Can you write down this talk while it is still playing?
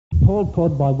Paul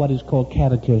taught by what is called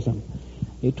catechism.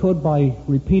 He taught by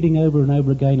repeating over and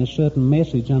over again a certain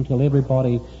message until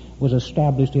everybody was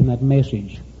established in that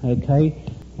message. Okay?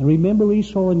 And remember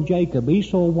Esau and Jacob.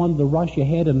 Esau wanted to rush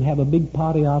ahead and have a big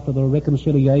party after the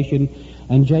reconciliation,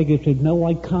 and Jacob said, no,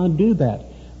 I can't do that,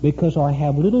 because I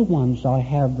have little ones. I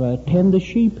have tender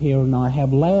sheep here, and I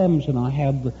have lambs, and I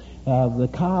have the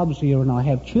calves here, and I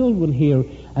have children here,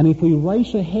 and if we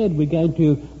race ahead, we're going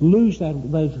to lose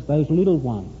those little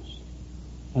ones.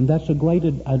 And that's a great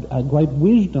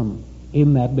wisdom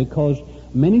in that, because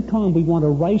many times we want to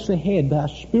race ahead. Our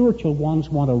spiritual ones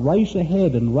want to race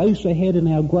ahead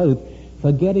in our growth,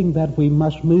 forgetting that we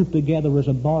must move together as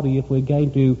a body if we're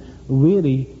going to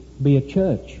really be a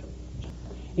church.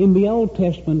 In the Old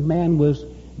Testament, man was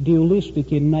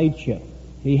dualistic in nature.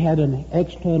 He had an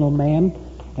external man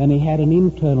and he had an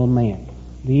internal man,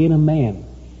 the inner man.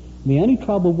 The only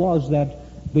trouble was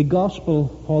that the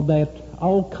gospel, or that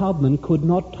old covenant, could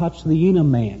not touch the inner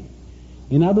man.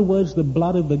 In other words, the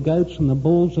blood of the goats and the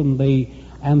bulls and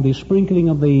the sprinkling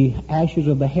of the ashes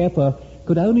of the heifer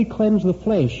could only cleanse the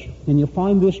flesh. And you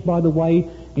find this, by the way,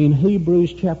 in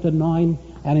Hebrews chapter 9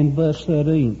 and in verse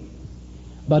 13.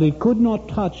 But it could not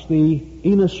touch the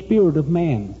inner spirit of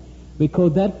man,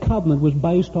 because that covenant was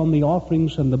based on the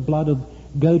offerings and the blood of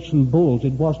goats and bulls.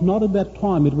 It was not at that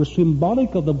time. It was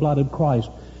symbolic of the blood of Christ,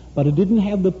 but it didn't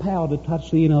have the power to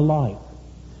touch the inner life.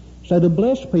 So to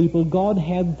bless people, God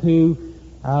had to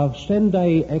send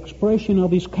a expression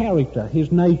of his character,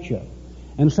 his nature.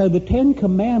 And so the Ten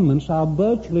Commandments are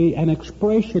virtually an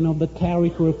expression of the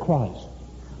character of Christ,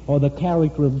 or the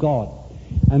character of God.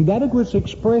 And that it was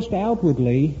expressed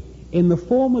outwardly in the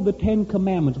form of the Ten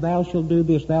Commandments. Thou shalt do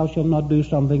this, thou shalt not do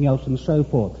something else, and so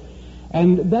forth.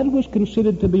 And that was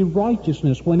considered to be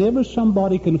righteousness. Whenever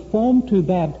somebody conformed to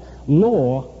that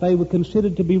law, they were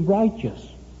considered to be righteous.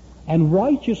 And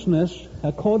righteousness,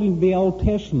 according to the Old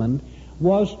Testament,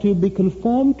 was to be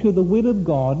conformed to the will of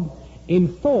God in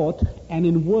thought and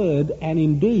in word and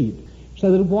in deed.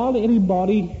 So that while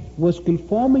anybody was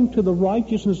conforming to the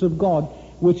righteousness of God,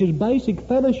 which is basic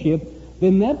fellowship,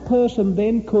 then that person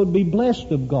then could be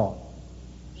blessed of God.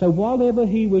 So while ever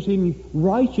he was in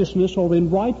righteousness or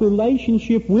in right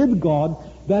relationship with God,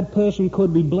 that person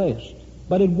could be blessed.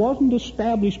 But it wasn't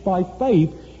established by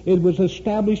faith. It was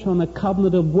established on a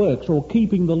covenant of works, or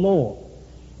keeping the law.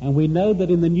 And we know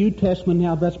that in the New Testament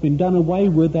now that's been done away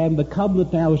with, and the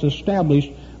covenant now is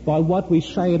established by what we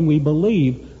say and we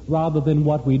believe rather than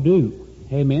what we do.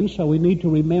 Amen? So we need to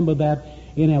remember that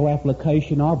in our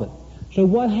application of it. So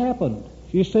what happened?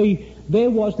 You see,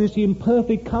 there was this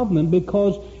imperfect covenant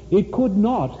because it could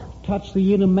not touch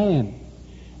the inner man.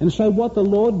 And so what the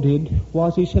Lord did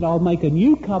was he said, I'll make a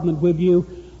new covenant with you.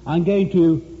 I'm going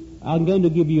to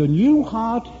give you a new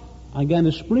heart. I'm going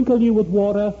to sprinkle you with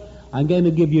water. I'm going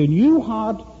to give you a new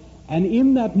heart. And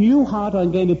in that new heart,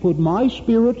 I'm going to put my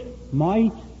spirit,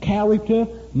 my character,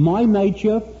 my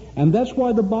nature. And that's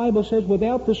why the Bible says,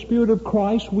 without the Spirit of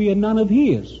Christ, we are none of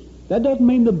his. That doesn't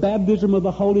mean the baptism of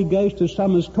the Holy Ghost, as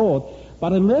some has taught.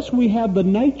 But unless we have the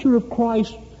nature of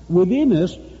Christ within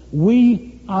us,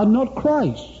 we are not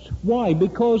Christ. Why?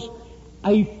 Because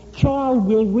a child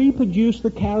will reproduce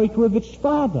the character of its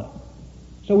father.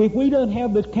 So if we don't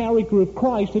have the character of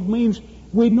Christ, it means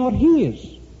we're not his.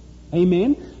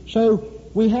 Amen? So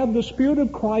we have the Spirit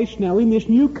of Christ now. In this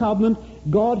new covenant,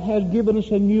 God has given us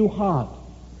a new heart.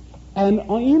 And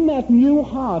in that new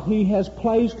heart, he has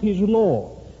placed his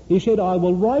law. He said, I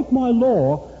will write my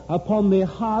law upon their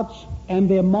hearts and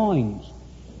their minds.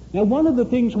 Now, one of the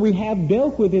things we have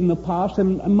dealt with in the past,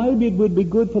 and maybe it would be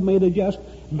good for me to just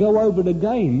go over it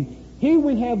again, here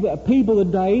we have people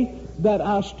today that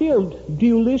are still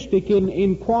dualistic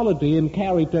in quality and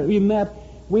character, in that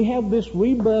we have this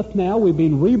rebirth now. We've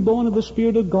been reborn of the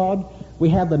Spirit of God. We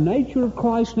have the nature of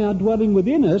Christ now dwelling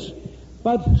within us.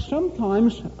 But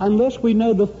sometimes, unless we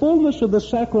know the fullness of the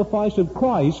sacrifice of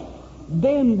Christ,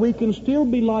 then we can still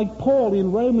be like Paul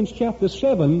in Romans chapter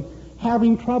 7,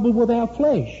 having trouble with our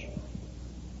flesh.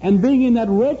 And being in that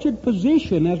wretched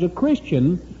position as a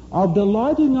Christian of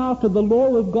delighting after the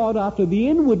law of God, after the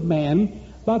inward man,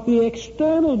 but the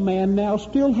external man now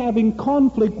still having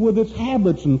conflict with its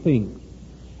habits and things.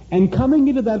 And coming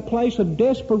into that place of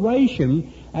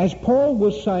desperation, as Paul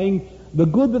was saying, the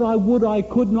good that I would I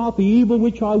could not, the evil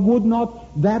which I would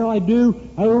not, that I do.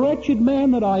 A wretched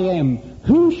man that I am.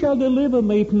 Who shall deliver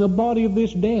me from the body of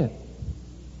this death?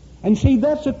 And see,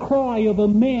 that's a cry of a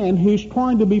man who's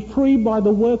trying to be free by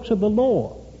the works of the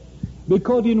law.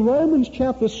 Because in Romans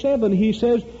chapter 7 he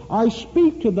says, I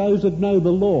speak to those that know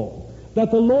the law, that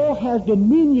the law has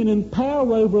dominion and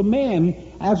power over a man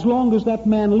as long as that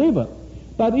man liveth.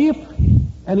 But if,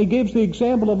 and he gives the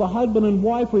example of a husband and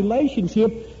wife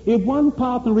relationship, if one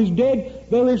partner is dead,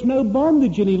 there is no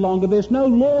bondage any longer. There's no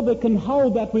law that can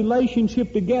hold that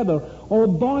relationship together or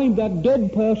bind that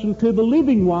dead person to the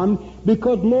living one,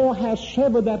 because law has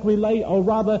severed that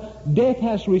death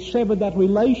has severed that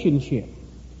relationship.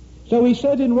 So he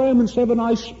said in Romans 7,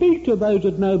 I speak to those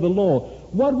that know the law.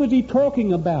 What was he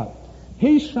talking about?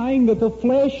 He's saying that the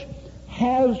flesh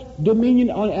has dominion,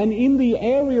 and in the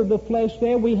area of the flesh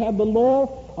there we have the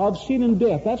law of sin and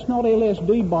death. That's not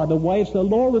LSD, by the way. It's the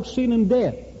law of sin and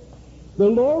death. The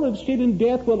law of sin and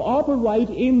death will operate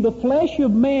in the flesh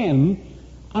of man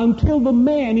until the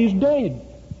man is dead.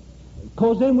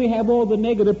 Because then we have all the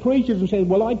negative preachers and say,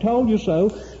 well, I told you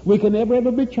so. We can never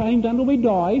ever be changed until we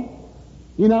die.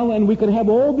 You know, and we can have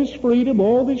all this freedom,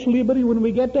 all this liberty when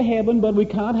we get to heaven, but we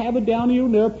can't have it down here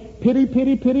on earth. Pity,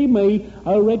 pity, pity me,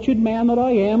 a wretched man that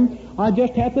I am. I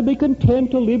just have to be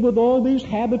content to live with all these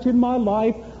habits in my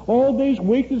life, all these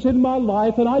weaknesses in my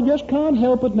life, and I just can't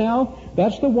help it now.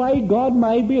 That's the way God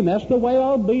made me, and that's the way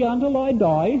I'll be until I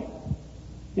die.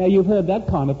 Now, you've heard that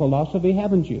kind of philosophy,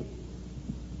 haven't you?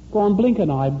 Go on, blink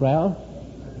an eyebrow.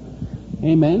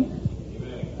 Amen.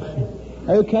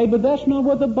 Okay, but that's not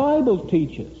what the Bible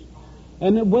teaches.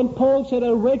 And when Paul said,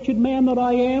 a wretched man that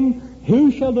I am,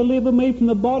 who shall deliver me from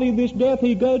the body of this death?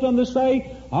 He goes on to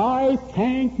say, I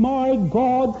thank my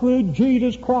God through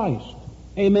Jesus Christ.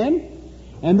 Amen?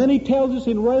 And then he tells us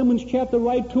in Romans chapter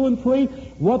 8, 2 and 3,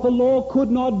 what the law could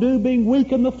not do, being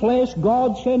weak in the flesh,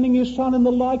 God sending his Son in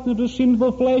the likeness of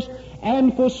sinful flesh,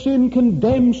 and for sin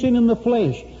condemned sin in the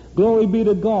flesh. Glory be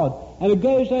to God. And it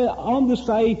goes on to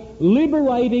say,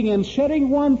 liberating and setting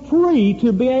one free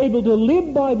to be able to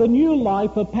live by the new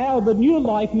life, the power of the new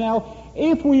life now,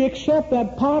 if we accept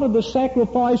that part of the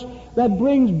sacrifice that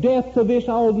brings death to this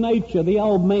old nature, the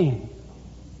old man.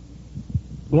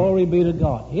 Glory be to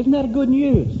God. Isn't that good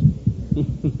news?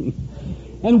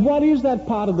 And what is that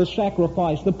part of the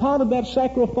sacrifice? The part of that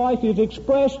sacrifice is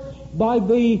expressed by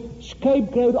the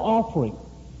scapegoat offering.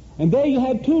 And there you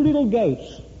had two little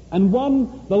goats. And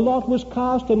one, the lot was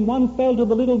cast, and one fell to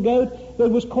the little goat that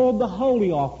was called the holy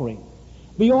offering.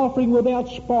 The offering without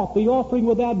spot, the offering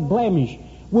without blemish,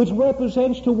 which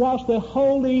represents to us the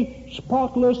holy,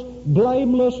 spotless,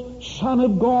 blameless Son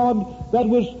of God that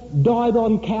was died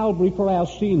on Calvary for our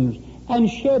sins and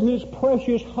shed his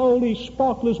precious, holy,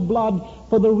 spotless blood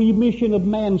for the remission of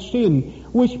man's sin,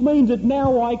 which means that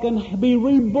now I can be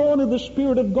reborn of the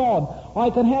Spirit of God. I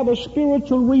can have a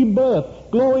spiritual rebirth.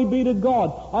 Glory be to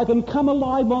God. I can come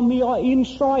alive on the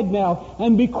inside now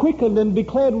and be quickened and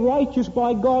declared righteous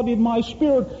by God in my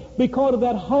spirit because of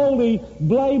that holy,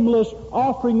 blameless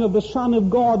offering of the Son of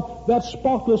God, that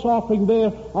spotless offering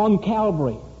there on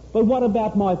Calvary. But what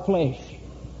about my flesh?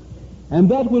 And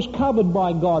that was covered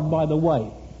by God, by the way.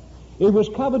 It was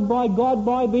covered by God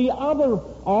by the other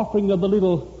offering of the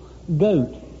little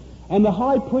goat. And the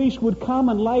high priest would come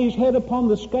and lay his head upon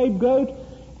the scapegoat,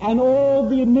 and all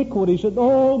the iniquities and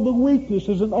all the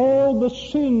weaknesses and all the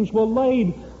sins were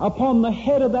laid upon the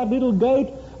head of that little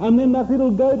goat, and then that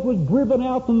little goat was driven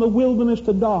out from the wilderness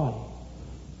to die.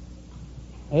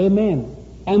 Amen.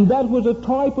 And that was a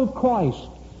type of Christ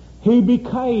who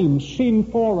became sin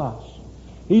for us.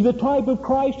 He's a type of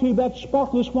Christ who, that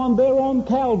spotless one there on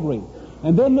Calvary.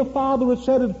 And then the Father had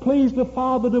said it pleased the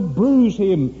Father to bruise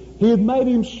him. He had made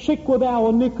him sick with our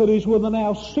iniquities, with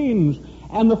our sins.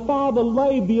 And the Father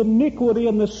laid the iniquity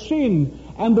and the sin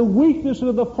and the weakness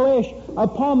of the flesh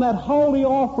upon that holy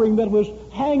offering that was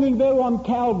hanging there on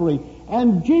Calvary.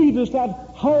 And Jesus, that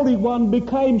Holy One,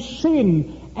 became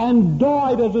sin and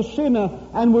died as a sinner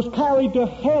and was carried to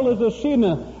hell as a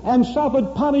sinner and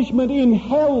suffered punishment in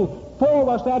hell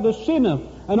for us as a sinner.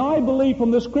 And I believe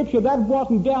from the Scripture that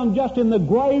wasn't down just in the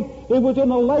grave. It was in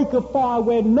a lake of fire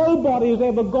where nobody has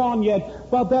ever gone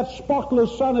yet. But that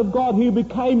spotless Son of God who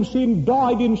became sin,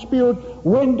 died in spirit,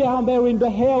 went down there into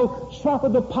hell,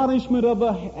 suffered the punishment of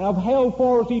hell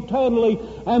for us eternally,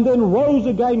 and then rose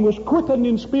again, was quickened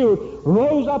in spirit,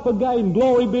 rose up again,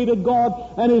 glory be to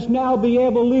God, and is now the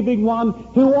ever-living one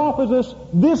who offers us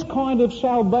this kind of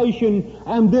salvation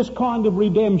and this kind of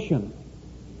redemption.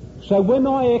 So when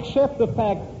I accept the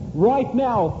fact right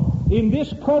now, in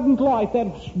this present life, that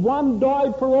one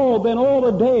died for all, then all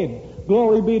are dead,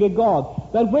 glory be to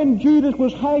God, that when Jesus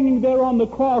was hanging there on the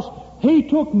cross, he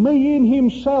took me in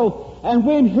himself, and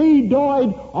when he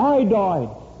died, I died,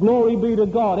 glory be to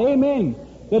God, amen.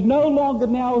 That no longer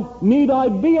now need I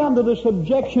be under the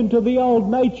subjection to the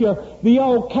old nature, the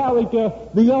old character,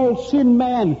 the old sin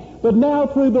man, but now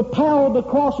through the power of the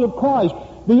cross of Christ,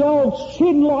 the old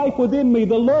sin life within me,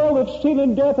 the law of sin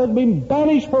and death has been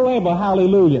banished forever.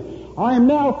 Hallelujah. I am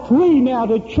now free now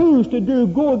to choose to do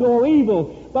good or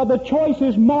evil. But the choice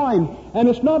is mine. And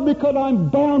it's not because I'm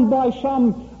bound by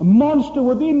some monster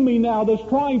within me now that's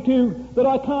trying to, that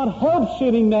I can't help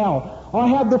sinning now. I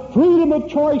have the freedom of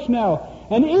choice now.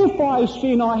 And if I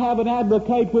sin, I have an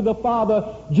advocate with the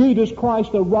Father, Jesus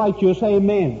Christ the righteous.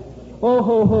 Amen. Oh,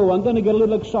 ho, ho. I'm going to get a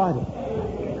little excited.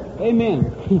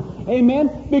 Amen.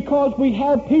 Amen. Because we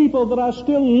have people that are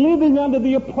still living under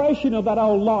the oppression of that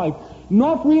old life,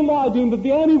 not realizing that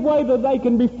the only way that they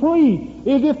can be free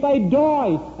is if they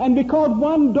die. And because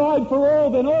one died for all,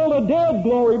 then all are dead,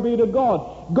 glory be to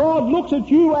God. God looks at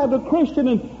you as a Christian,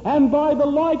 and by the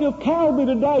light of Calvary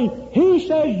today, He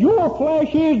says your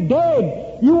flesh is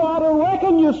dead. You are to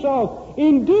reckon yourself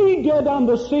indeed dead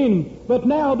under sin, but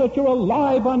now that you're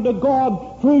alive unto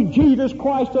God through Jesus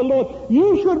Christ the Lord,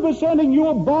 you should be sending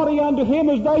your body unto Him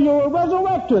as though you were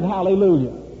resurrected.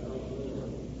 Hallelujah.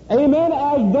 Amen.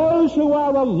 As those who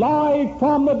are alive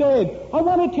from the dead. I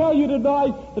want to tell you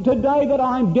today that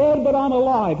I'm dead, but I'm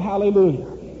alive. Hallelujah.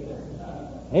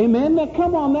 Amen. Now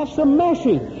come on, that's the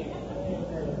message.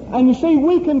 And you see,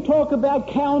 we can talk about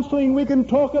counseling, we can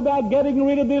talk about getting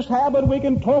rid of this habit, we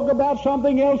can talk about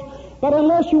something else, but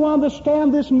unless you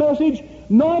understand this message,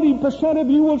 90% of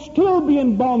you will still be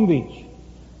in bondage.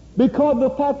 Because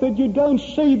the fact that you don't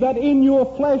see that in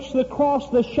your flesh the cross,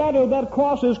 the shadow of that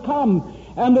cross has come,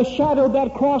 and the shadow of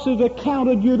that cross has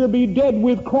accounted you to be dead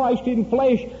with Christ in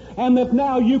flesh, and that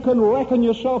now you can reckon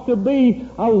yourself to be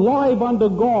alive unto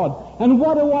God. And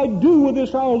what do I do with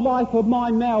this old life of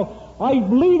mine now? I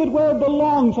leave it where it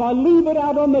belongs. I leave it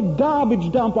out on the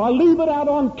garbage dump. I leave it out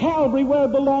on Calvary where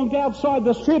it belongs, outside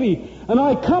the city. And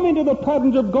I come into the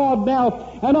presence of God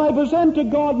now, and I present to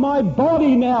God my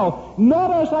body now,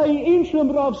 not as an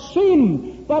instrument of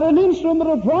sin, but an instrument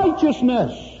of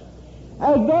righteousness.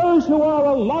 As those who are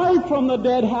alive from the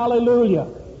dead, hallelujah.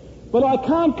 But I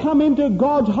can't come into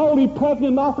God's holy presence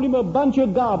and offer Him a bunch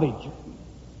of garbage.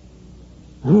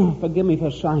 Forgive me for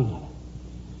saying it.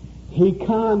 He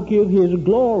can't give His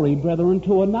glory, brethren,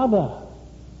 to another.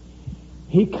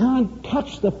 He can't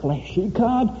touch the flesh. He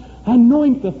can't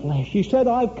anoint the flesh. He said,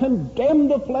 I've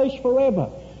condemned the flesh forever.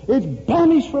 It's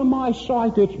banished from my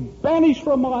sight. It's banished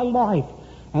from my life.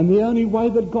 And the only way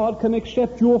that God can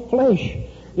accept your flesh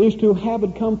is to have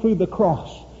it come through the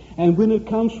cross. And when it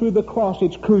comes through the cross,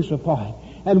 it's crucified.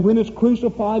 And when it's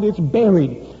crucified, it's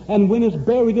buried. And when it's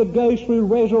buried, it goes through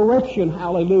resurrection.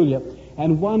 Hallelujah.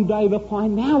 And one day the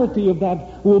finality of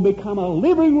that will become a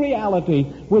living reality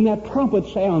when that trumpet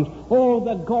sounds. All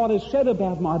that God has said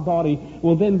about my body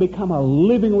will then become a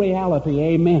living reality.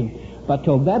 Amen. But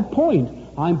till that point,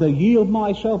 I'm to yield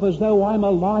myself as though I'm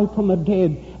alive from the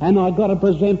dead, and I've got to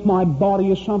present my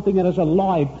body as something that is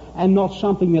alive and not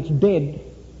something that's dead.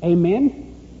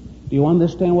 Amen? Do you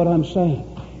understand what I'm saying?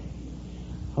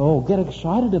 Oh, get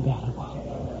excited about it.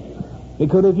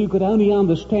 Because if you could only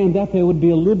understand that, there would be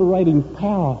a liberating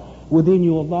power within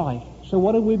your life. So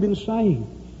what have we been saying?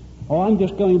 Oh, I'm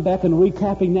just going back and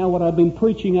recapping now what I've been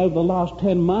preaching over the last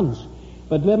 10 months.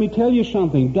 But let me tell you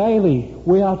something. Daily,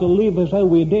 we are to live as though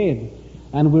we're dead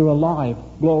and we're alive.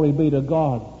 Glory be to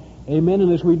God. Amen.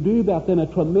 And as we do that, then a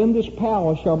tremendous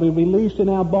power shall be released in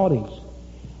our bodies.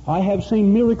 I have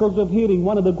seen miracles of healing.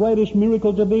 One of the greatest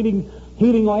miracles of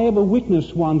healing I ever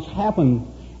witnessed once happened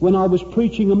when I was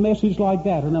preaching a message like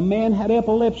that. And a man had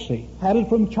epilepsy, had it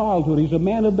from childhood. He's a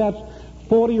man about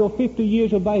 40 or 50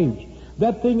 years of age.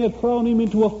 That thing had thrown him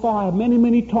into a fire many,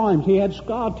 many times. He had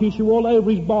scar tissue all over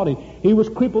his body. He was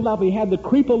crippled up. He had to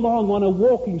creep along on a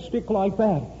walking stick like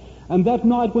that. And that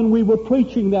night when we were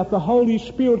preaching that, the Holy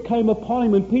Spirit came upon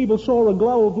him, and people saw a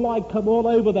glow of light come all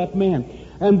over that man.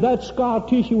 And that scar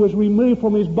tissue was removed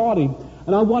from his body.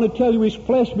 And I want to tell you, his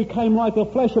flesh became like the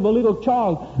flesh of a little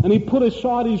child. And he put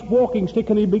aside his walking stick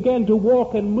and he began to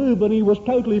walk and move, and he was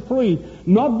totally free.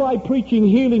 Not by preaching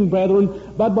healing,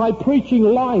 brethren, but by preaching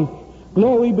life.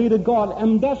 Glory be to God.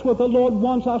 And that's what the Lord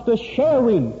wants us to share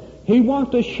in. He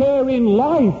wants to share in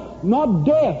life, not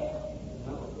death.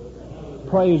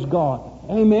 Praise God.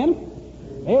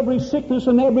 Amen. Every sickness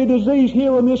and every disease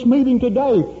here in this meeting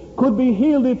today could be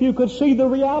healed if you could see the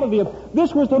reality of it.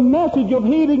 This was the message of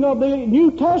healing of the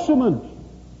New Testament.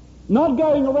 Not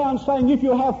going around saying if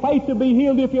you have faith to be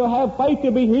healed, if you have faith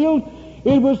to be healed.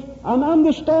 It was an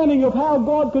understanding of how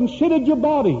God considered your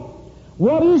body.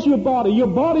 What is your body? Your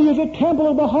body is a temple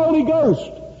of the Holy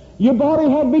Ghost. Your body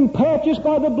had been purchased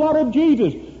by the blood of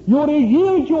Jesus. You're to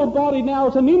yield your body now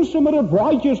as an instrument of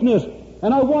righteousness.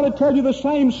 And I want to tell you, the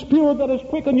same Spirit that has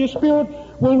quickened your spirit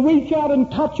will reach out and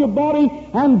touch your body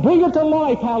and bring it to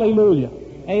life. Hallelujah.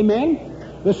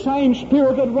 Amen. The same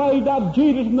Spirit that raised up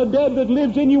Jesus from the dead that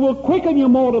lives in you will quicken your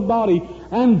mortal body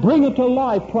and bring it to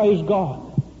life, praise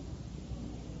God.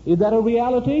 Is that a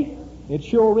reality? It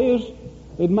sure is.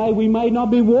 We may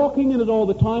not be walking in it all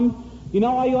the time. You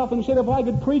know, I often said if I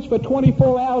could preach for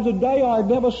 24 hours a day, I'd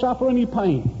never suffer any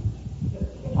pain.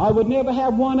 I would never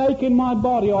have one ache in my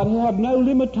body. I'd have no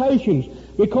limitations.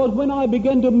 Because when I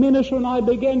begin to minister and I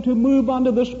begin to move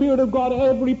under the Spirit of God,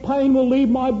 every pain will leave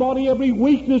my body, every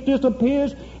weakness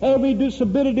disappears, every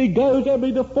disability goes,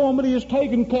 every deformity is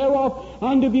taken care of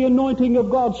under the anointing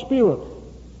of God's Spirit.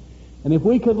 And if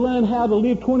we could learn how to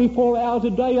live 24 hours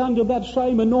a day under that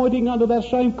same anointing, under that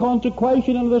same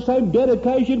consecration, under the same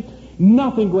dedication,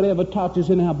 nothing would ever touch us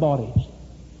in our bodies.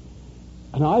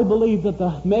 And I believe that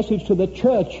the message to the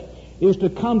church is to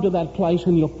come to that place,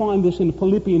 and you'll find this in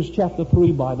Philippians chapter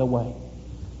 3, by the way.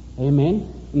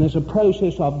 Amen? And there's a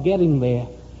process of getting there,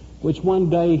 which one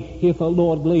day, if the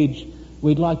Lord leads,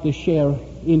 we'd like to share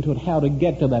into it how to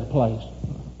get to that place.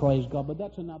 Praise God. But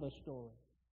that's another story.